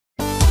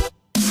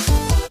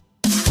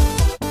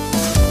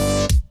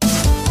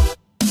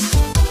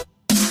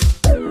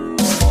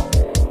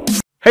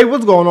Hey,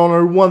 what's going on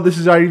everyone, this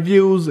is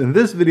iReviews. In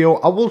this video,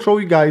 I will show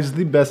you guys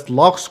the best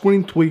lock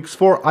screen tweaks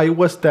for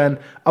iOS 10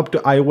 up to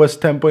iOS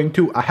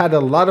 10.2. I had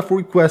a lot of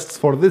requests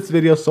for this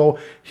video, so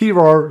here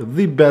are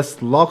the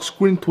best lock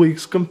screen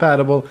tweaks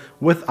compatible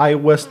with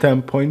iOS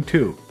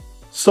 10.2.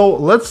 So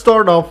let's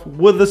start off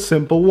with a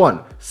simple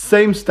one.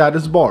 Same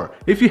status bar.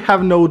 If you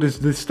have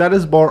noticed, the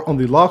status bar on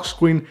the lock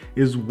screen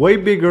is way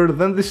bigger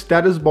than the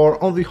status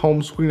bar on the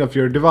home screen of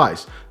your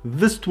device.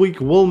 This tweak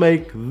will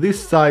make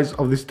this size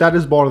of the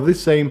status bar the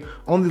same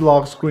on the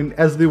lock screen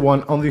as the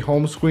one on the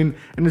home screen,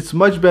 and it's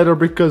much better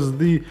because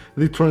the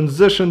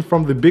transition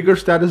from the bigger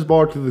status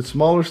bar to the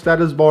smaller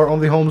status bar on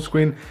the home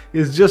screen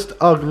is just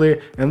ugly,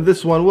 and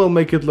this one will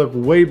make it look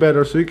way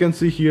better. So you can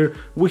see here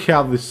we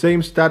have the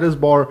same status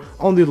bar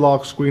on the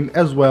lock screen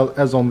as well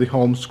as on the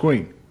home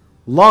screen.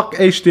 Lock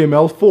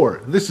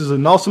HTML4. This is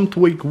an awesome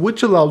tweak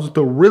which allows you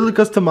to really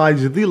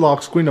customize the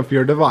lock screen of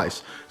your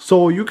device.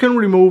 So you can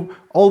remove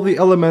all the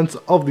elements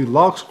of the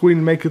lock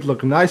screen, make it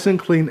look nice and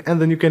clean, and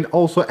then you can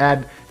also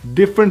add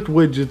different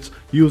widgets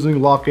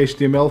using Lock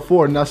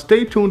HTML4. Now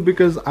stay tuned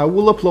because I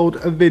will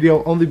upload a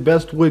video on the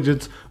best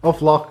widgets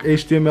of Lock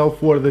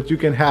HTML4 that you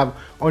can have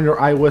on your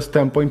iOS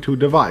 10.2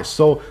 device.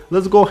 So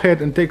let's go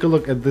ahead and take a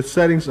look at the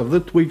settings of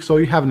the tweak. So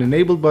you have an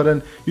enable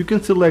button, you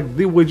can select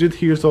the widget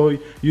here, so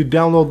you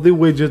download the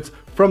widgets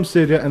from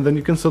Cydia and then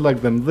you can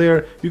select them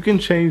there. You can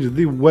change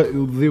the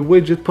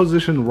widget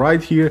position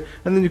right here,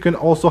 and then you can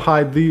also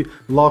hide the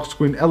lock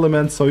screen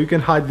elements. So you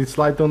can hide the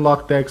slide to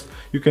unlock text,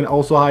 you can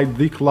also hide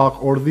the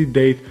clock or the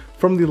date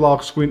from the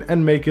lock screen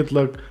and make it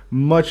look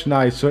much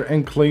nicer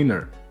and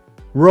cleaner.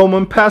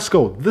 Roman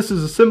passcode. This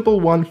is a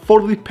simple one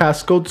for the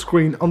passcode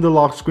screen on the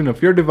lock screen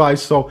of your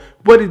device. So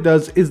what it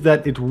does is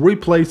that it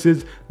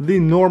replaces the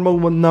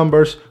normal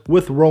numbers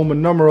with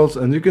Roman numerals,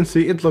 and you can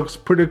see it looks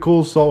pretty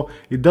cool. So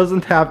it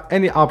doesn't have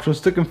any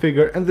options to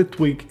configure and the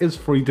tweak is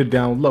free to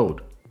download.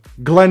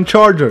 Glen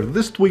Charger.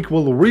 This tweak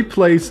will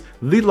replace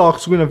the lock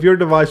screen of your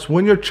device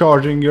when you're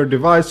charging your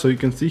device. So you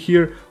can see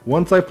here,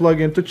 once I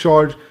plug in to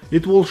charge,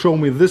 it will show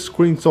me this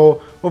screen.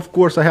 So of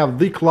course I have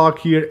the clock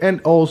here,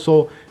 and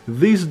also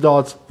these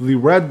dots, the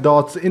red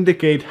dots,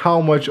 indicate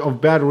how much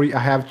of battery I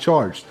have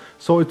charged.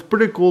 So it's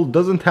pretty cool,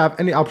 doesn't have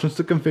any options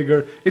to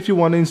configure. If you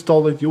want to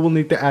install it, you will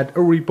need to add a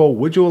repo,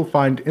 which you will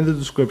find in the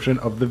description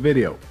of the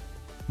video.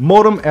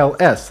 Modem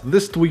LS.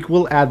 This tweak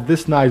will add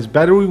this nice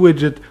battery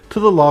widget to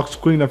the lock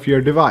screen of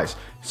your device.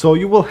 So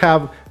you will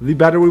have the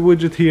battery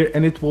widget here,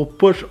 and it will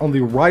push on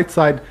the right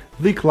side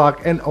the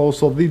clock and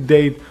also the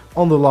date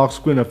on the lock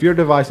screen of your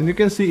device. And you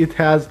can see it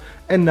has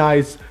a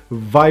nice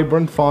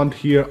vibrant font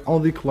here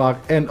on the clock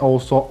and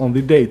also on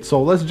the date.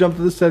 So let's jump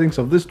to the settings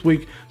of this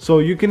tweak. So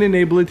you can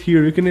enable it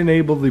here, you can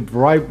enable the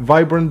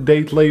vibrant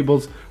date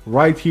labels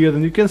right here,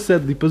 then you can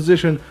set the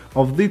position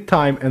of the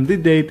time and the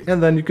date,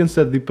 and then you can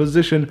set the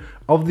position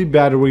of the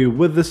battery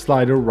with the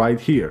slider right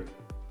here.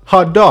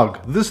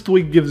 HotDog. This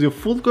tweak gives you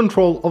full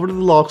control over the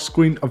lock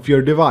screen of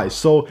your device.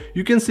 So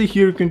you can see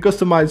here you can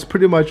customize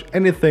pretty much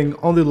anything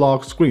on the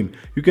lock screen.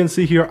 You can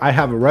see here I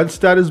have a red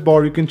status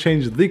bar. You can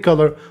change the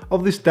color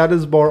of the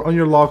status bar on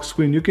your lock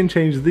screen. You can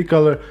change the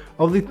color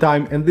of the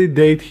time and the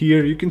date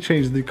here. You can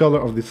change the color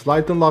of the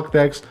slide to unlock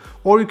text,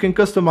 or you can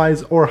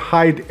customize or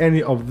hide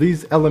any of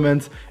these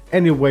elements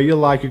any way you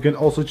like. You can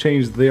also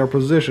change their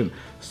position.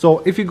 So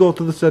if you go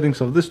to the settings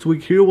of this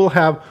tweak, here you will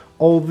have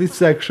all the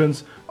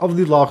sections of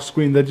the lock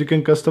screen that you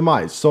can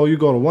customize. So you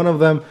go to one of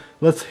them,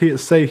 let's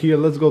say here,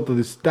 let's go to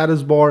the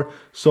status bar.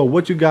 So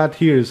what you got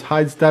here is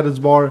hide status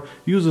bar,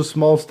 use a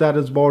small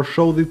status bar,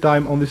 show the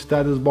time on the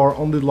status bar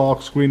on the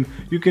lock screen.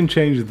 You can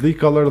change the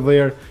color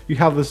there. You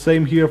have the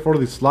same here for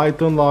the slide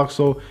to unlock,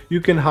 so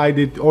you can hide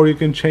it or you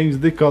can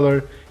change the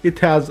color. It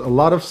has a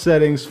lot of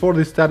settings for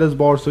the status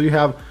bar. So you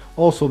have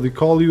also the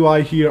call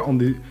UI here on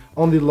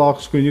the lock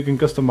screen. You can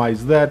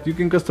customize that. You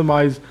can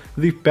customize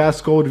the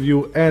passcode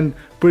view and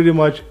pretty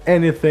much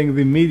anything,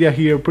 the media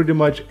here, pretty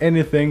much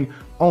anything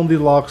on the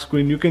lock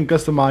screen you can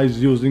customize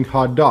using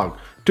HotDog.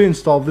 To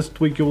install this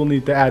tweak, you will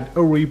need to add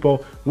a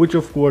repo, which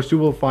of course you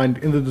will find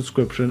in the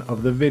description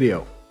of the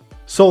video.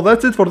 So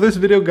that's it for this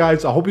video,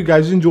 guys. I hope you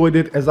guys enjoyed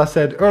it. As I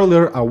said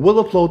earlier, I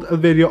will upload a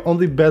video on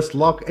the best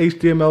Lock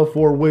HTML4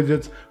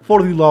 widgets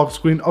for the lock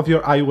screen of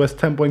your iOS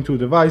 10.2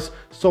 device.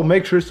 So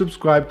make sure to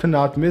subscribe to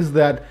not miss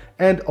that,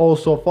 and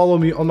also follow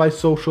me on my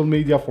social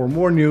media for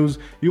more news.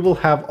 You will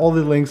have all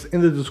the links in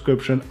the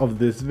description of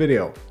this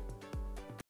video.